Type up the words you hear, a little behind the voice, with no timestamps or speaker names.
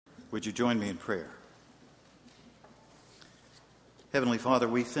Would you join me in prayer? Heavenly Father,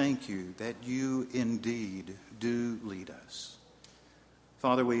 we thank you that you indeed do lead us.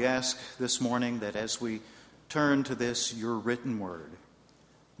 Father, we ask this morning that as we turn to this, your written word,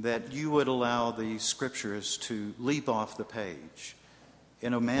 that you would allow the scriptures to leap off the page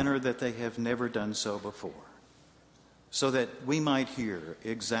in a manner that they have never done so before, so that we might hear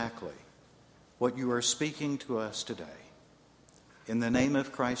exactly what you are speaking to us today. In the name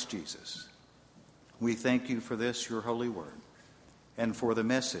of Christ Jesus, we thank you for this, your holy word, and for the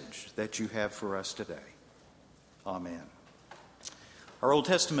message that you have for us today. Amen. Our Old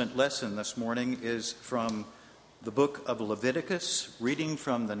Testament lesson this morning is from the book of Leviticus, reading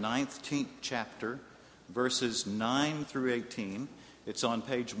from the 19th chapter, verses 9 through 18. It's on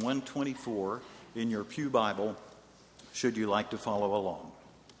page 124 in your pew Bible, should you like to follow along.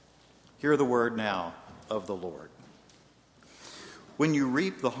 Hear the word now of the Lord. When you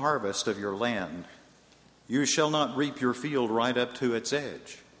reap the harvest of your land, you shall not reap your field right up to its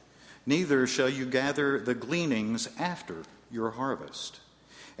edge, neither shall you gather the gleanings after your harvest.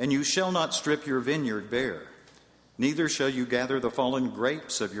 And you shall not strip your vineyard bare, neither shall you gather the fallen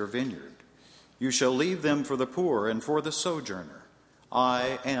grapes of your vineyard. You shall leave them for the poor and for the sojourner.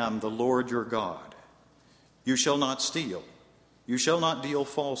 I am the Lord your God. You shall not steal. You shall not deal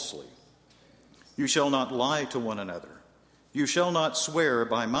falsely. You shall not lie to one another. You shall not swear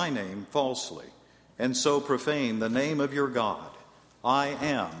by my name falsely, and so profane the name of your God. I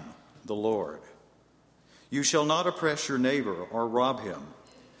am the Lord. You shall not oppress your neighbor or rob him.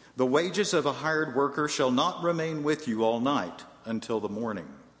 The wages of a hired worker shall not remain with you all night until the morning.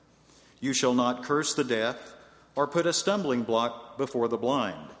 You shall not curse the deaf or put a stumbling block before the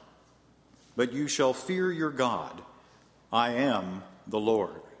blind. But you shall fear your God. I am the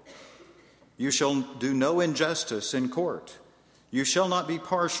Lord. You shall do no injustice in court. You shall not be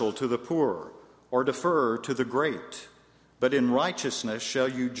partial to the poor or defer to the great, but in righteousness shall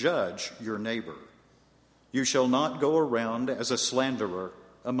you judge your neighbor. You shall not go around as a slanderer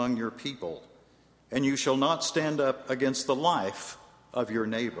among your people, and you shall not stand up against the life of your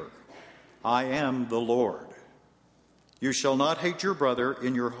neighbor. I am the Lord. You shall not hate your brother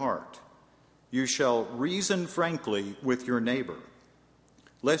in your heart. You shall reason frankly with your neighbor,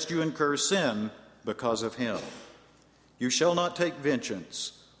 lest you incur sin because of him. You shall not take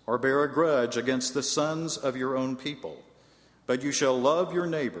vengeance or bear a grudge against the sons of your own people, but you shall love your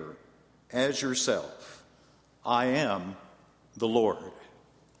neighbor as yourself. I am the Lord.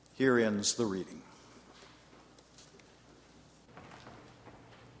 Here ends the reading.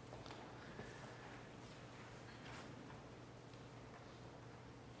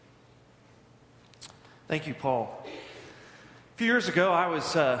 Thank you, Paul. A few years ago, I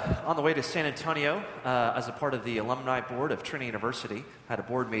was on the way to San Antonio as a part of the alumni board of Trinity University. I had a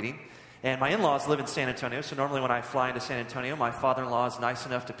board meeting. And my in-laws live in San Antonio, so normally when I fly into San Antonio, my father-in-law is nice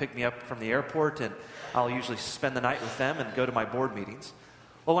enough to pick me up from the airport, and I'll usually spend the night with them and go to my board meetings.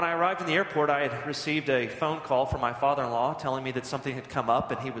 Well, when I arrived in the airport, I had received a phone call from my father-in-law telling me that something had come up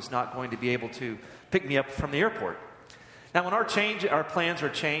and he was not going to be able to pick me up from the airport. Now, when our plans are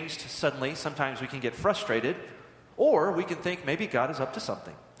changed suddenly, sometimes we can get frustrated, or we can think maybe God is up to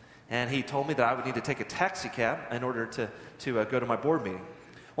something. And he told me that I would need to take a taxi cab in order to go to my board meeting.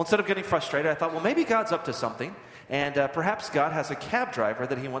 Well, instead of getting frustrated, I thought, well, maybe God's up to something, and perhaps God has a cab driver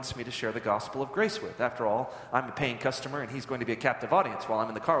that he wants me to share the gospel of grace with. After all, I'm a paying customer, and he's going to be a captive audience while I'm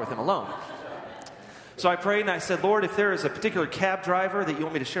in the car with him alone. So I prayed, and I said, Lord, if there is a particular cab driver that you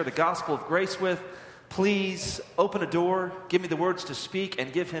want me to share the gospel of grace with, please open a door, give me the words to speak,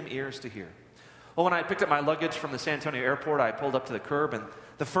 and give him ears to hear. Well, when I picked up my luggage from the San Antonio airport, I pulled up to the curb, and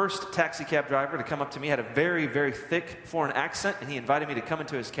the first taxi cab driver to come up to me had a very, very thick foreign accent, and he invited me to come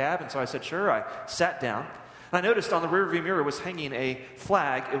into his cab, and so I said, sure. I sat down, and I noticed on the rearview mirror was hanging a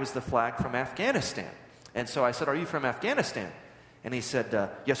flag. It was the flag from Afghanistan. And so I said, are you from Afghanistan? And he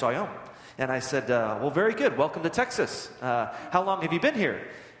said, yes, I am. And I said, well, very good. Welcome to Texas. How long have you been here?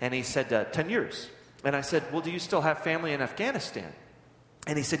 And he said, 10 years. And I said, well, do you still have family in Afghanistan?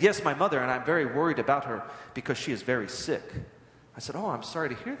 And he said, yes, my mother, and I'm very worried about her because she is very sick. I said, oh, I'm sorry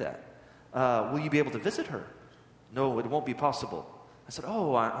to hear that. Will you be able to visit her? No, it won't be possible. I said,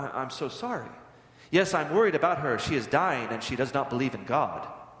 oh, I'm so sorry. Yes, I'm worried about her. She is dying and she does not believe in God.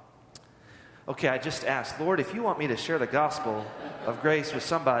 Okay, I just asked, Lord, if you want me to share the gospel of grace with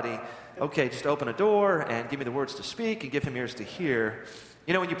somebody, okay, just open a door and give me the words to speak and give him ears to hear.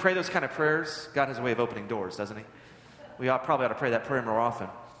 You know, when you pray those kind of prayers, God has a way of opening doors, doesn't he? We probably ought to pray that prayer more often.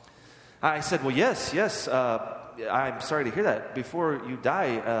 I said, well, yes, I'm sorry to hear that. Before you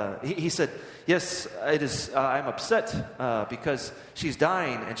die, he said, yes, it is. I'm upset because she's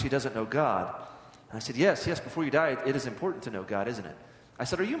dying and she doesn't know God. And I said, yes, before you die, it is important to know God, isn't it? I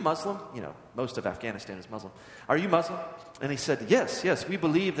said, are you Muslim? You know, most of Afghanistan is Muslim. Are you Muslim? And he said, yes, we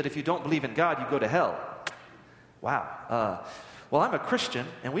believe that if you don't believe in God, you go to hell. Wow. Well, I'm a Christian,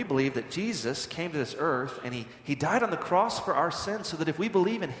 and we believe that Jesus came to this earth, and he died on the cross for our sins so that if we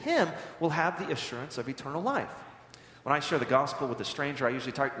believe in him, we'll have the assurance of eternal life. When I share the gospel with a stranger, I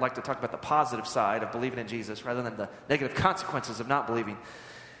usually like to talk about the positive side of believing in Jesus rather than the negative consequences of not believing.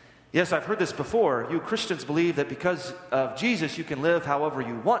 Yes, I've heard this before. You Christians believe that because of Jesus, you can live however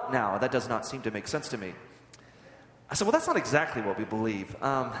you want now. That does not seem to make sense to me. I said, well, that's not exactly what we believe.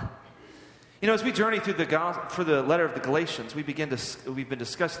 As we journey through the letter of the Galatians, we've been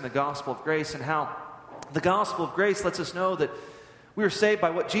discussing the gospel of grace and how the gospel of grace lets us know that we are saved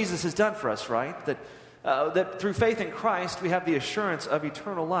by what Jesus has done for us, right? That through faith in Christ, we have the assurance of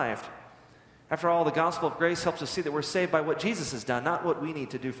eternal life. After all, the gospel of grace helps us see that we're saved by what Jesus has done, not what we need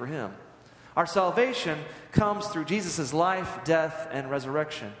to do for him. Our salvation comes through Jesus' life, death, and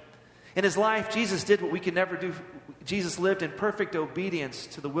resurrection. In his life, Jesus did what we could never do. Jesus lived in perfect obedience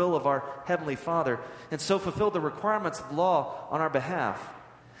to the will of our Heavenly Father and so fulfilled the requirements of the law on our behalf.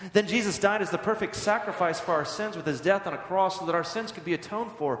 Then Jesus died as the perfect sacrifice for our sins with his death on a cross so that our sins could be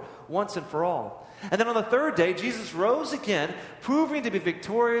atoned for once and for all. And then on the third day, Jesus rose again, proving to be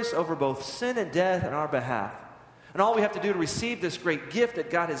victorious over both sin and death on our behalf. And all we have to do to receive this great gift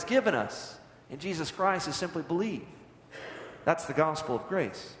that God has given us in Jesus Christ is simply believe. That's the gospel of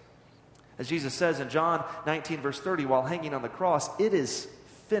grace. As Jesus says in John 19, verse 30, while hanging on the cross, it is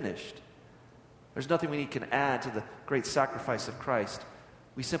finished. There's nothing we can add to the great sacrifice of Christ.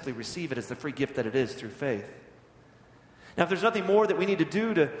 We simply receive it as the free gift that it is through faith. Now, if there's nothing more that we need to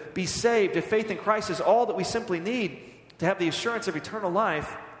do to be saved, if faith in Christ is all that we simply need to have the assurance of eternal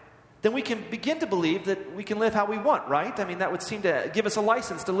life, then we can begin to believe that we can live how we want, right? I mean, that would seem to give us a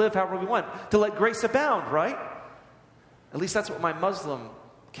license to live however we want, to let grace abound, right? At least that's what my Muslim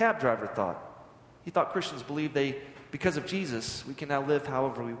cab driver thought. He thought Christians believed because of Jesus, we can now live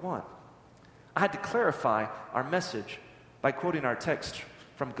however we want. I had to clarify our message by quoting our text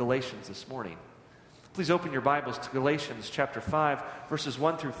from Galatians this morning. Please open your Bibles to Galatians chapter 5, verses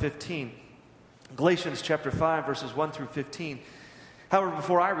 1 through 15. Galatians chapter 5, verses 1 through 15. However,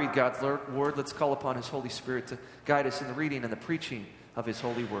 before I read God's word, let's call upon his Holy Spirit to guide us in the reading and the preaching of his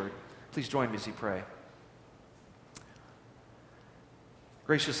holy word. Please join me as we pray.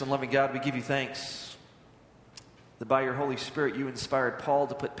 Gracious and loving God, we give you thanks that by your Holy Spirit you inspired Paul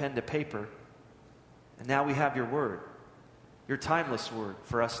to put pen to paper. And now we have your word, your timeless word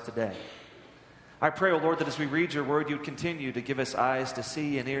for us today. I pray, O Lord, that as we read your word, you would continue to give us eyes to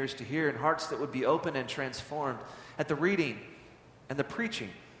see and ears to hear and hearts that would be open and transformed at the reading and the preaching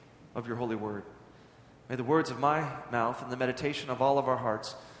of your holy word. May the words of my mouth and the meditation of all of our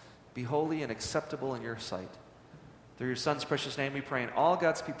hearts be holy and acceptable in your sight. Through your Son's precious name we pray, and all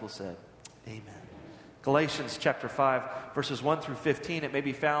God's people said, amen. Galatians chapter 5, verses 1 through 15. It may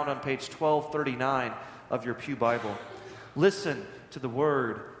be found on page 1239 of your Pew Bible. Listen to the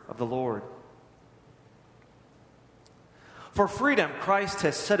word of the Lord. For freedom Christ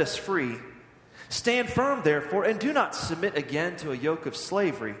has set us free. Stand firm, therefore, and do not submit again to a yoke of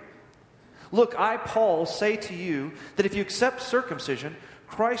slavery. Look, I, Paul, say to you that if you accept circumcision,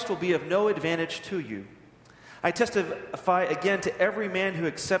 Christ will be of no advantage to you. I testify again to every man who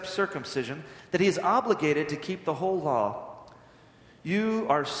accepts circumcision that he is obligated to keep the whole law. You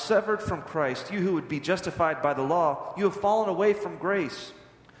are severed from Christ. You who would be justified by the law, you have fallen away from grace.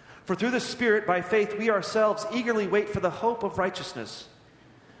 For through the Spirit, by faith, we ourselves eagerly wait for the hope of righteousness.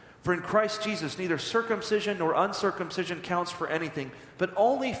 For in Christ Jesus, neither circumcision nor uncircumcision counts for anything, but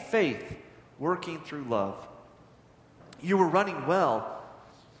only faith working through love. You were running well.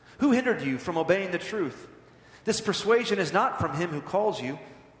 Who hindered you from obeying the truth? This persuasion is not from him who calls you.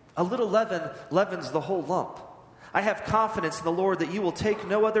 A little leaven leavens the whole lump. I have confidence in the Lord that you will take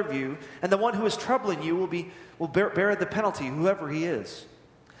no other view, and the one who is troubling you will bear the penalty, whoever he is.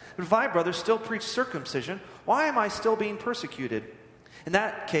 But if I, brothers, still preach circumcision, why am I still being persecuted? In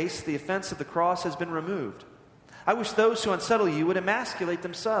that case, the offense of the cross has been removed. I wish those who unsettle you would emasculate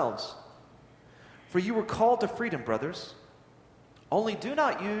themselves. For you were called to freedom, brothers. Only do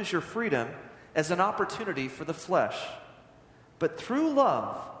not use your freedom as an opportunity for the flesh, but through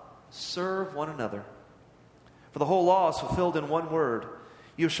love serve one another. For the whole law is fulfilled in one word: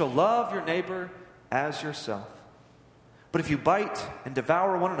 you shall love your neighbor as yourself. But if you bite and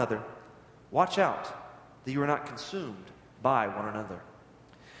devour one another, watch out that you are not consumed by one another.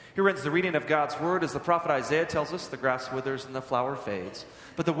 Here ends the reading of God's word. As the prophet Isaiah tells us, the grass withers and the flower fades,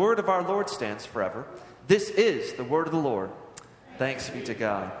 but the word of our Lord stands forever. This is the word of the Lord. Thanks be to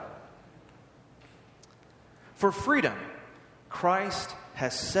God. For freedom, Christ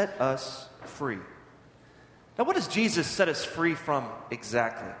has set us free. Now, what does Jesus set us free from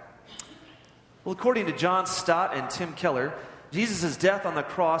exactly? Well, according to John Stott and Tim Keller, Jesus' death on the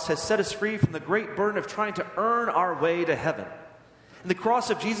cross has set us free from the great burden of trying to earn our way to heaven. In the cross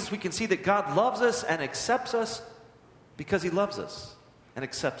of Jesus, we can see that God loves us and accepts us because he loves us and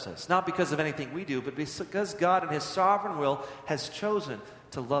accepts us. Not because of anything we do, but because God in his sovereign will has chosen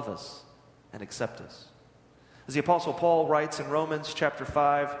to love us and accept us. As the Apostle Paul writes in Romans chapter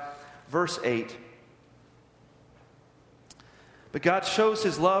 5, verse 8, but God shows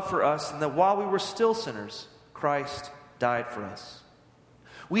his love for us in that while we were still sinners, Christ died for us.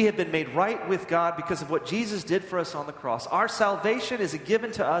 We have been made right with God because of what Jesus did for us on the cross. Our salvation is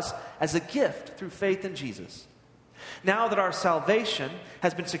given to us as a gift through faith in Jesus. Now that our salvation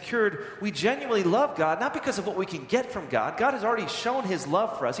has been secured, we genuinely love God, not because of what we can get from God. God has already shown his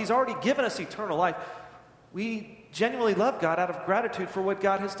love for us. He's already given us eternal life. We genuinely love God out of gratitude for what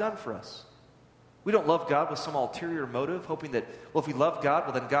God has done for us. We don't love God with some ulterior motive, hoping that, well, if we love God,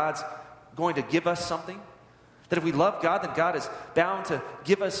 well, then God's going to give us something. That if we love God, then God is bound to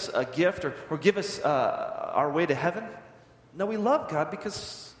give us a gift or give us our way to heaven. No, we love God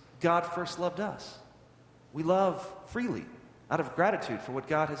because God first loved us. We love freely out of gratitude for what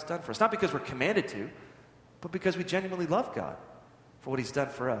God has done for us. Not because we're commanded to, but because we genuinely love God for what he's done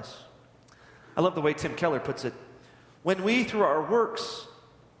for us. I love the way Tim Keller puts it. When we thought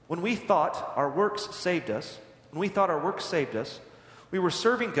our works saved us, we were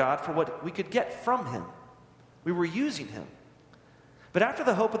serving God for what we could get from him. We were using him. But after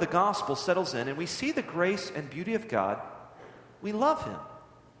the hope of the gospel settles in and we see the grace and beauty of God, we love him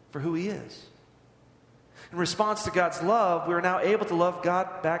for who he is. In response to God's love, we are now able to love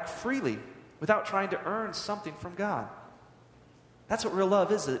God back freely without trying to earn something from God. That's what real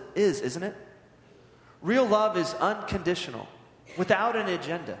love is, isn't it? Real love is unconditional, without an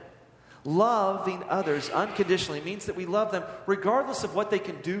agenda. Loving others unconditionally means that we love them regardless of what they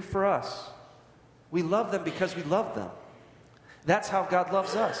can do for us. We love them because we love them. That's how God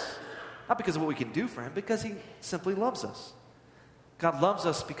loves us. Not because of what we can do for him, because he simply loves us. God loves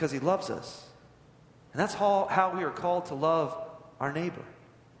us because he loves us. And that's how we are called to love our neighbor.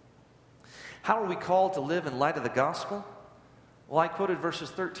 How are we called to live in light of the gospel? Well, I quoted verses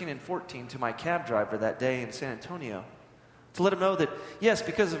 13 and 14 to my cab driver that day in San Antonio to let him know that, yes,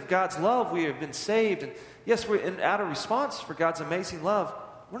 because of God's love, we have been saved. And yes, out of response for God's amazing love,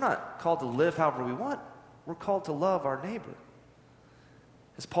 we're not called to live however we want. We're called to love our neighbor.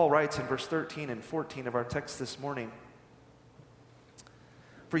 As Paul writes in verse 13 and 14 of our text this morning,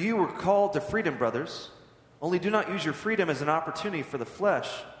 for you were called to freedom, brothers, only do not use your freedom as an opportunity for the flesh,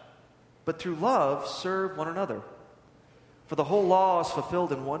 but through love serve one another. For the whole law is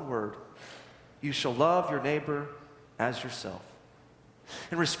fulfilled in one word: you shall love your neighbor as yourself.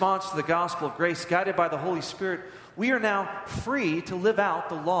 In response to the gospel of grace, guided by the Holy Spirit, we are now free to live out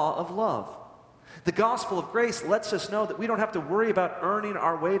the law of love. The gospel of grace lets us know that we don't have to worry about earning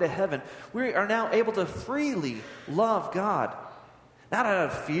our way to heaven. We are now able to freely love God, not out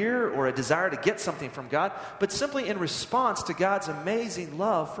of fear or a desire to get something from God, but simply in response to God's amazing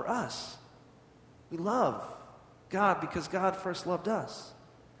love for us. We love God because God first loved us.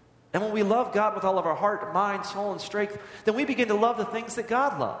 And when we love God with all of our heart, mind, soul, and strength, then we begin to love the things that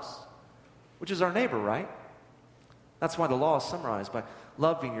God loves, which is our neighbor, right? That's why the law is summarized by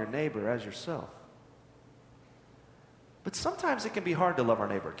loving your neighbor as yourself. But sometimes it can be hard to love our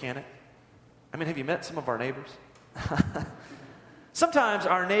neighbor, can't it? I mean, have you met some of our neighbors? Sometimes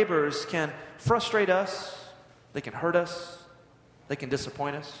our neighbors can frustrate us, they can hurt us, they can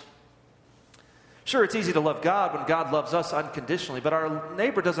disappoint us. Sure, it's easy to love God when God loves us unconditionally, but our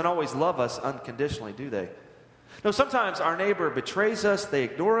neighbor doesn't always love us unconditionally, do they? No, sometimes our neighbor betrays us, they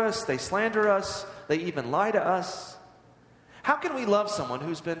ignore us, they slander us, they even lie to us. How can we love someone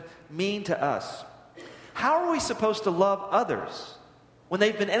who's been mean to us? How are we supposed to love others when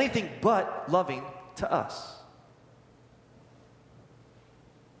they've been anything but loving to us?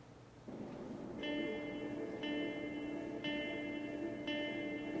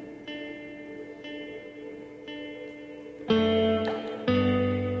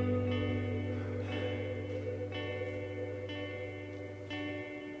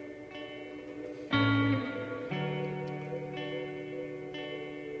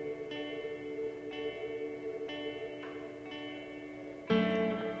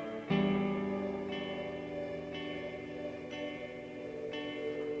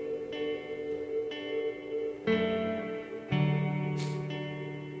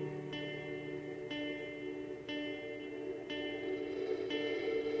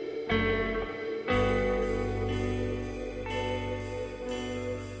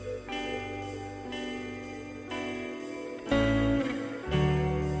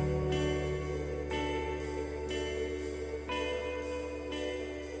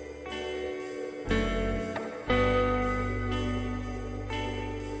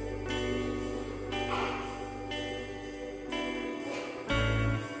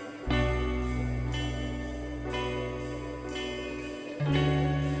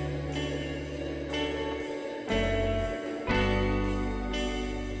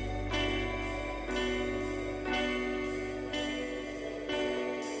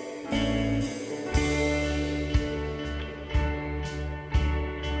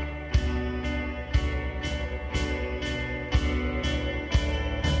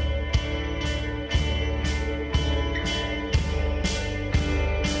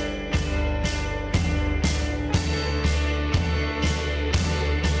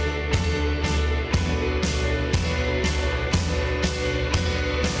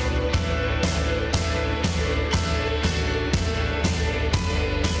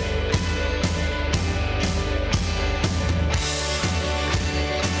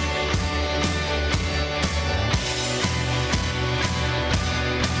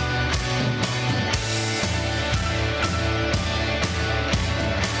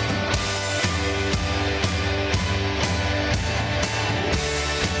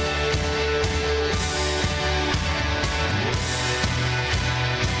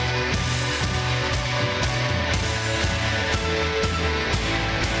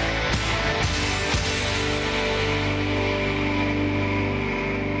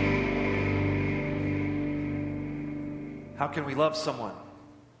 How can we love someone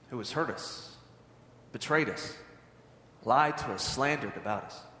who has hurt us, betrayed us, lied to us, slandered about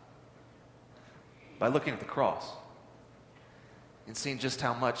us? By looking at the cross and seeing just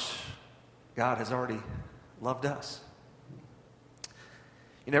how much God has already loved us.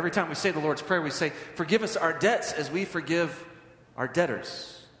 You know, every time we say the Lord's Prayer, we say, forgive us our debts as we forgive our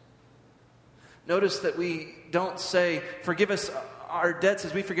debtors. Notice that we don't say, forgive us our debts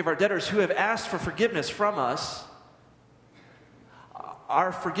as we forgive our debtors who have asked for forgiveness from us.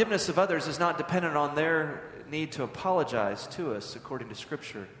 Our forgiveness of others is not dependent on their need to apologize to us according to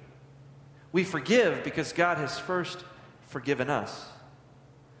Scripture. We forgive because God has first forgiven us.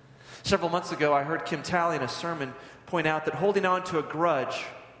 Several months ago, I heard Kim Talley in a sermon point out that holding on to a grudge,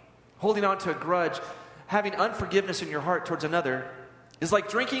 having unforgiveness in your heart towards another, is like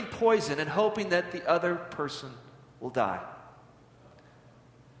drinking poison and hoping that the other person will die.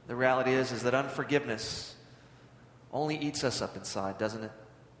 The reality is that unforgiveness only eats us up inside, doesn't it?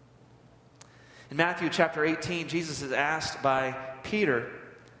 In Matthew chapter 18, Jesus is asked by Peter,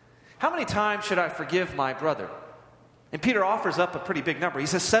 how many times should I forgive my brother? And Peter offers up a pretty big number. He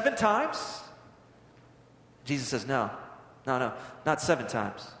says, 7 times? Jesus says, no, not 7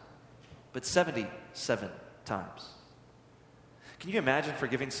 times, but 77 times. Can you imagine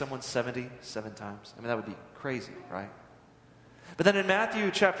forgiving someone 77 times? I mean, that would be crazy, right? But then in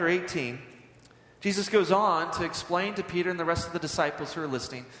Matthew chapter 18, Jesus goes on to explain to Peter and the rest of the disciples who are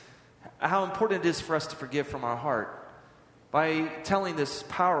listening how important it is for us to forgive from our heart by telling this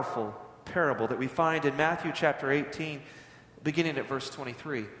powerful parable that we find in Matthew chapter 18, beginning at verse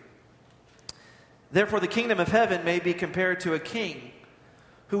 23. Therefore, the kingdom of heaven may be compared to a king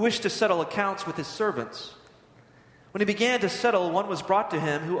who wished to settle accounts with his servants. When he began to settle, one was brought to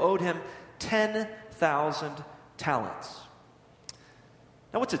him who owed him 10,000 talents.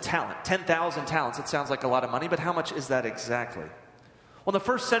 Now, what's a talent? 10,000 talents. It sounds like a lot of money, but how much is that exactly? Well, in the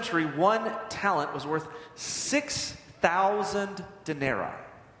first century, 1 talent was worth 6,000 denarii.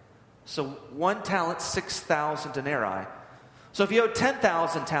 So 1 talent, 6,000 denarii. So if he owed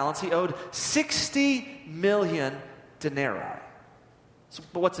 10,000 talents, he owed 60 million denarii. So,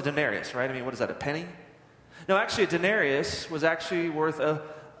 but what's a denarius, right? I mean, what is that, a penny? No, actually, a denarius was actually worth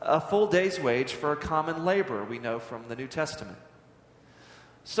a full day's wage for a common laborer, we know from the New Testament.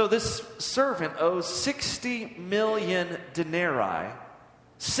 So this servant owes 60 million denarii,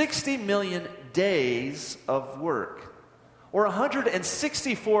 60 million days of work, or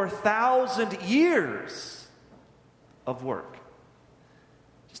 164,000 years of work.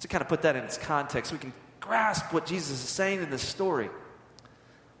 Just to kind of put that in its context, we can grasp what Jesus is saying in this story.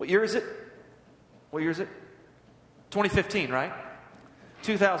 What year is it? 2015, right?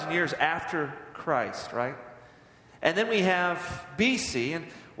 2,000 years after Christ, right? And then we have BC, and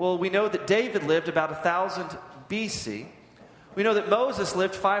well, we know that David lived about 1,000 BC. We know that Moses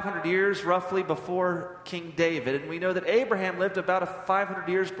lived 500 years roughly before King David, and we know that Abraham lived about 500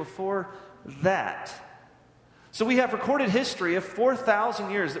 years before that. So we have recorded history of 4,000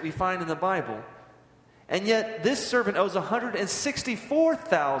 years that we find in the Bible, and yet this servant owes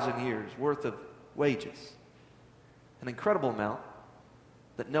 164,000 years worth of wages. An incredible amount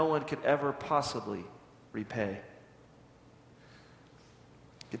that no one could ever possibly repay.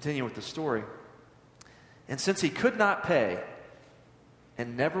 Continue with the story. And since he could not pay,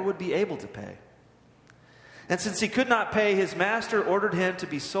 and never would be able to pay, and since he could not pay, his master ordered him to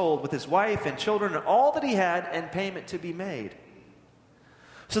be sold with his wife and children and all that he had, and payment to be made.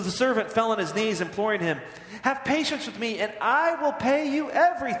 So the servant fell on his knees, imploring him, have patience with me, and I will pay you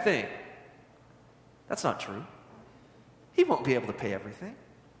everything. That's not true. He won't be able to pay everything.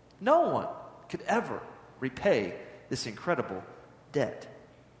 No one could ever repay this incredible debt.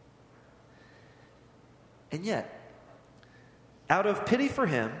 And yet, out of pity for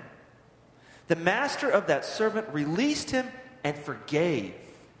him, the master of that servant released him and forgave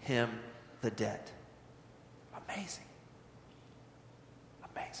him the debt. Amazing.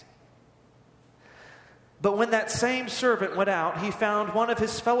 Amazing. But when that same servant went out, he found one of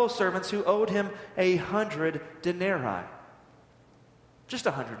his fellow servants who owed him 100 denarii. Just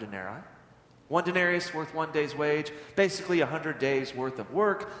 100 denarii. 1 denarius worth 1 day's wage. Basically 100 days worth of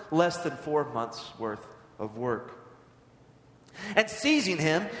work. Less than 4 months worth of work. And seizing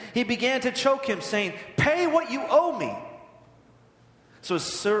him, he began to choke him, saying, pay what you owe me. So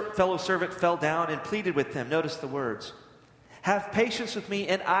his fellow servant fell down and pleaded with him. Notice the words. Have patience with me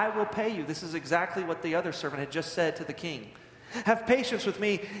and I will pay you. This is exactly what the other servant had just said to the king. Have patience with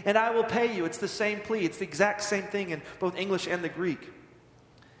me and I will pay you. It's the same plea. It's the exact same thing in both English and the Greek.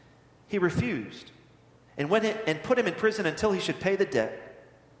 He refused and went in and put him in prison until he should pay the debt.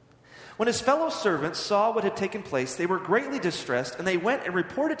 When his fellow servants saw what had taken place, they were greatly distressed, and they went and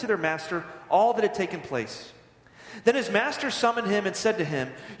reported to their master all that had taken place. Then his master summoned him and said to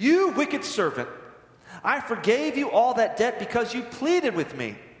him, 'You wicked servant, I forgave you all that debt because you pleaded with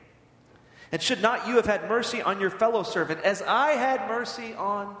me. And should not you have had mercy on your fellow servant as I had mercy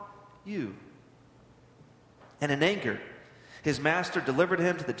on you?' And in anger, his master delivered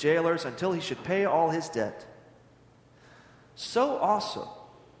him to the jailers until he should pay all his debt. So also,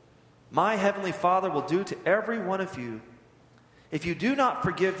 my heavenly Father will do to every one of you if you do not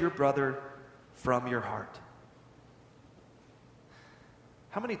forgive your brother from your heart."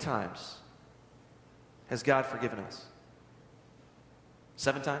 How many times has God forgiven us?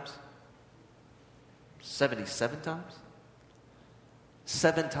 7 times? 77 times?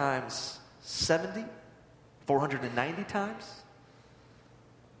 7 times 70? 490 times?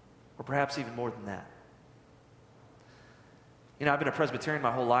 Or perhaps even more than that? You know, I've been a Presbyterian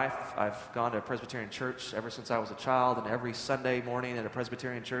my whole life. I've gone to a Presbyterian church ever since I was a child, and every Sunday morning at a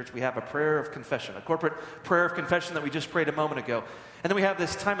Presbyterian church, we have a prayer of confession, a corporate prayer of confession that we just prayed a moment ago. And then we have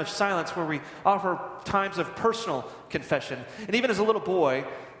this time of silence where we offer times of personal confession. And even as a little boy,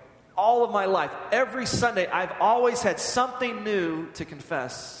 all of my life, every Sunday, I've always had something new to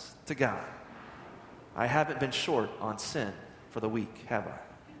confess to God. I haven't been short on sin for the week, have I?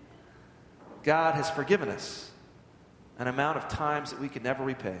 God has forgiven us an amount of times that we could never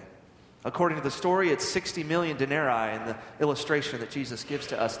repay. According to the story, it's 60 million denarii in the illustration that Jesus gives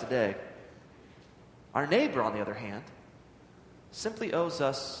to us today. Our neighbor, on the other hand, simply owes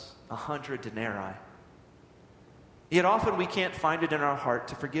us 100 denarii. Yet often we can't find it in our heart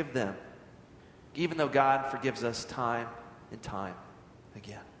to forgive them, even though God forgives us time and time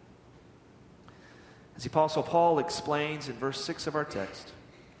again. As the Apostle Paul explains in verse 6 of our text,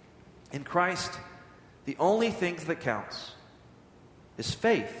 in Christ, the only thing that counts is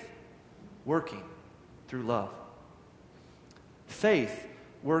faith working through love. Faith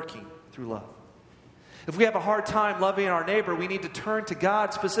working through love. If we have a hard time loving our neighbor, we need to turn to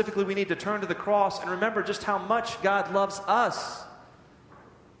God. Specifically, we need to turn to the cross and remember just how much God loves us.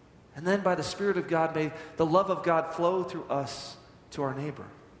 And then by the Spirit of God, may the love of God flow through us to our neighbor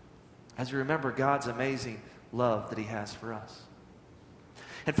as we remember God's amazing love that he has for us.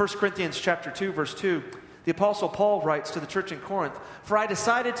 In 1 Corinthians chapter 2, verse 2, the Apostle Paul writes to the church in Corinth, "For I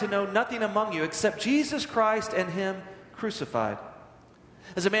decided to know nothing among you except Jesus Christ and him crucified."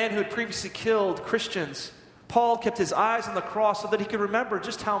 As a man who had previously killed Christians, Paul kept his eyes on the cross so that he could remember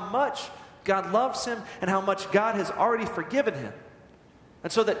just how much God loves him and how much God has already forgiven him.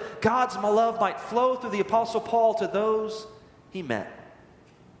 And so that God's love might flow through the Apostle Paul to those he met.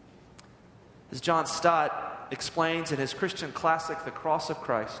 As John Stott explains in his Christian classic, The Cross of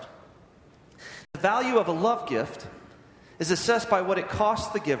Christ, the value of a love gift is assessed by what it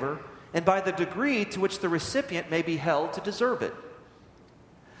costs the giver and by the degree to which the recipient may be held to deserve it.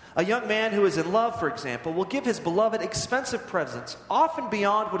 A young man who is in love, for example, will give his beloved expensive presents, often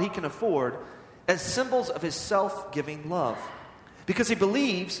beyond what he can afford, as symbols of his self-giving love, because he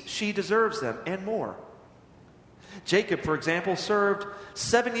believes she deserves them and more. Jacob, for example, served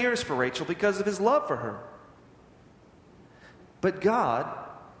 7 years for Rachel because of his love for her. But God,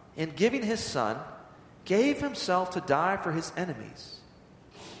 in giving his son, gave himself to die for his enemies.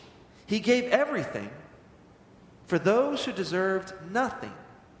 He gave everything for those who deserved nothing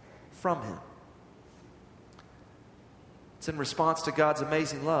from him. It's in response to God's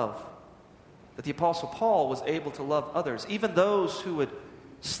amazing love that the Apostle Paul was able to love others, even those who would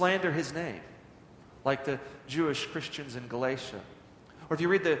slander his name, like the Jewish Christians in Galatia. Or if you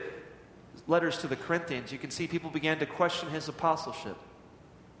read the letters to the Corinthians, you can see people began to question his apostleship.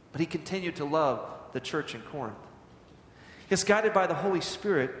 But he continued to love the church in Corinth. Yes, guided by the Holy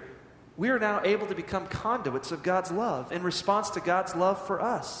Spirit, we are now able to become conduits of God's love in response to God's love for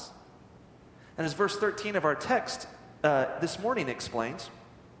us. And as verse 13 of our text this morning explains,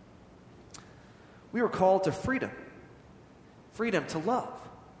 we were called to freedom. Freedom to love.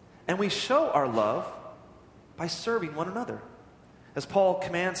 And we show our love by serving one another. As Paul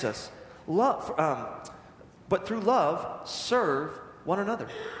commands us, but through love, serve one another.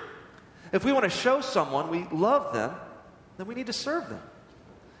 If we want to show someone we love them, then we need to serve them.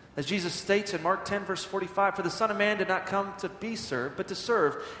 As Jesus states in Mark 10, verse 45, "For the Son of Man did not come to be served, but to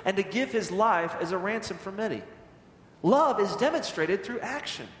serve, and to give his life as a ransom for many." Love is demonstrated through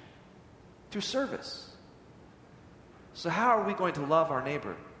action, through service. So how are we going to love our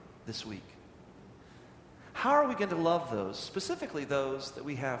neighbor this week? How are we going to love those, specifically those that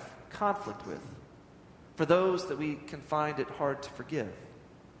we have conflict with, for those that we can find it hard to forgive?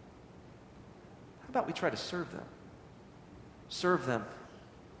 How about we try to serve them? Serve them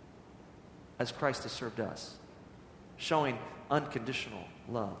as Christ has served us, showing unconditional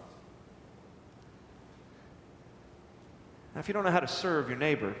love. Now, if you don't know how to serve your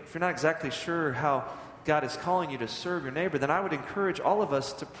neighbor, if you're not exactly sure how God is calling you to serve your neighbor, then I would encourage all of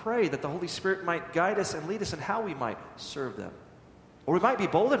us to pray that the Holy Spirit might guide us and lead us in how we might serve them. Or we might be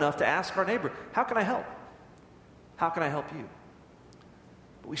bold enough to ask our neighbor, how can I help? How can I help you?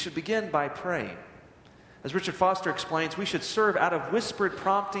 But we should begin by praying. As Richard Foster explains, we should serve out of whispered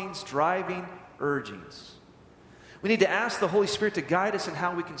promptings, driving urgings. We need to ask the Holy Spirit to guide us in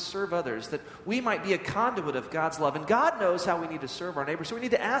how we can serve others, that we might be a conduit of God's love. And God knows how we need to serve our neighbor. So we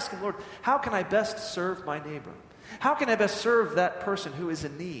need to ask Him, Lord, how can I best serve my neighbor? How can I best serve that person who is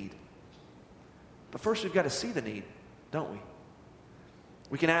in need? But first we've got to see the need, don't we?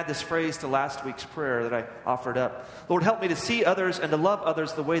 We can add this phrase to last week's prayer that I offered up. Lord, help me to see others and to love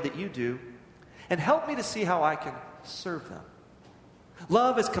others the way that you do, and help me to see how I can serve them.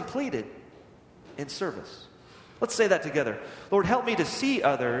 Love is completed in service. Let's say that together. Lord, help me to see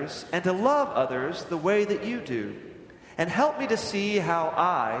others and to love others the way that you do, and help me to see how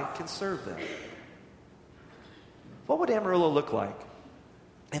I can serve them. What would Amarillo look like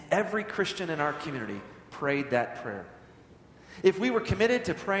if every Christian in our community prayed that prayer? If we were committed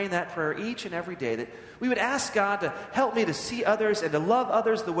to praying that prayer each and every day, that we would ask God to help me to see others and to love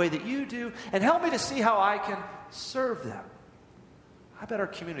others the way that you do, and help me to see how I can serve them, I bet our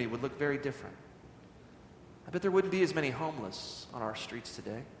community would look very different. I bet there wouldn't be as many homeless on our streets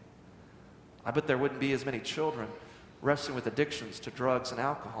today. I bet there wouldn't be as many children wrestling with addictions to drugs and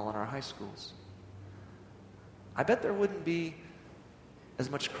alcohol in our high schools. I bet there wouldn't be as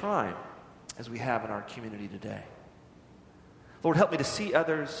much crime as we have in our community today. Lord, help me to see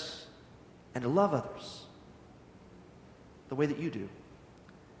others and to love others the way that you do.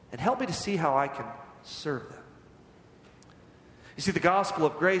 And help me to see how I can serve them. You see, the gospel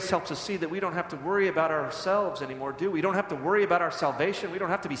of grace helps us see that we don't have to worry about ourselves anymore, do we? We don't have to worry about our salvation. We don't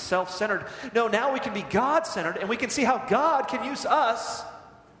have to be self-centered. No, now we can be God-centered, and we can see how God can use us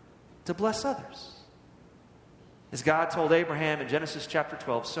to bless others. As God told Abraham in Genesis chapter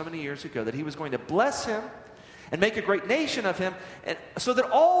 12 so many years ago that he was going to bless him and make a great nation of him, and so that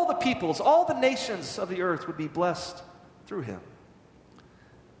all the peoples, all the nations of the earth would be blessed through him.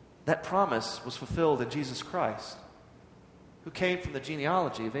 That promise was fulfilled in Jesus Christ, who came from the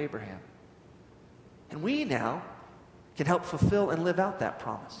genealogy of Abraham. And we now can help fulfill and live out that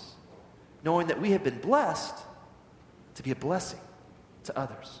promise, knowing that we have been blessed to be a blessing to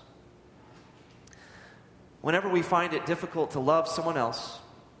others. Whenever we find it difficult to love someone else,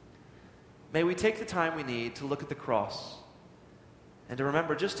 may we take the time we need to look at the cross and to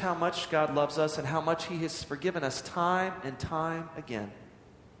remember just how much God loves us and how much He has forgiven us time and time again.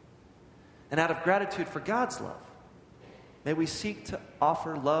 And out of gratitude for God's love, may we seek to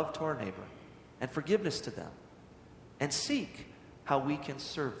offer love to our neighbor and forgiveness to them, and seek how we can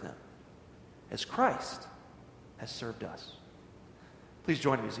serve them as Christ has served us. Please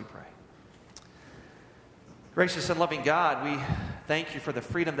join me as we pray. Gracious and loving God, we thank you for the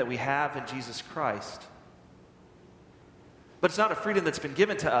freedom that we have in Jesus Christ. But it's not a freedom that's been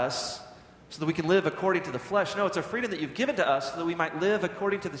given to us so that we can live according to the flesh. No, it's a freedom that you've given to us so that we might live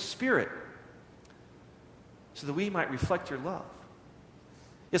according to the Spirit, so that we might reflect your love.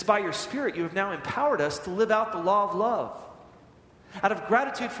 Yes, by your Spirit, you have now empowered us to live out the law of love. Out of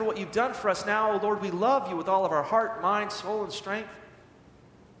gratitude for what you've done for us now, O Lord, we love you with all of our heart, mind, soul, and strength.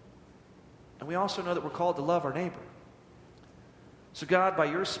 And we also know that we're called to love our neighbor. So God, by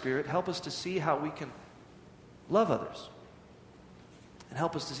your Spirit, help us to see how we can love others, and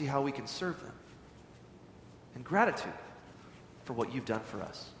help us to see how we can serve them in gratitude for what you've done for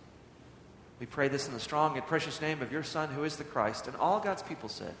us. We pray this in the strong and precious name of your Son, who is the Christ, and all God's people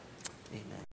said, amen.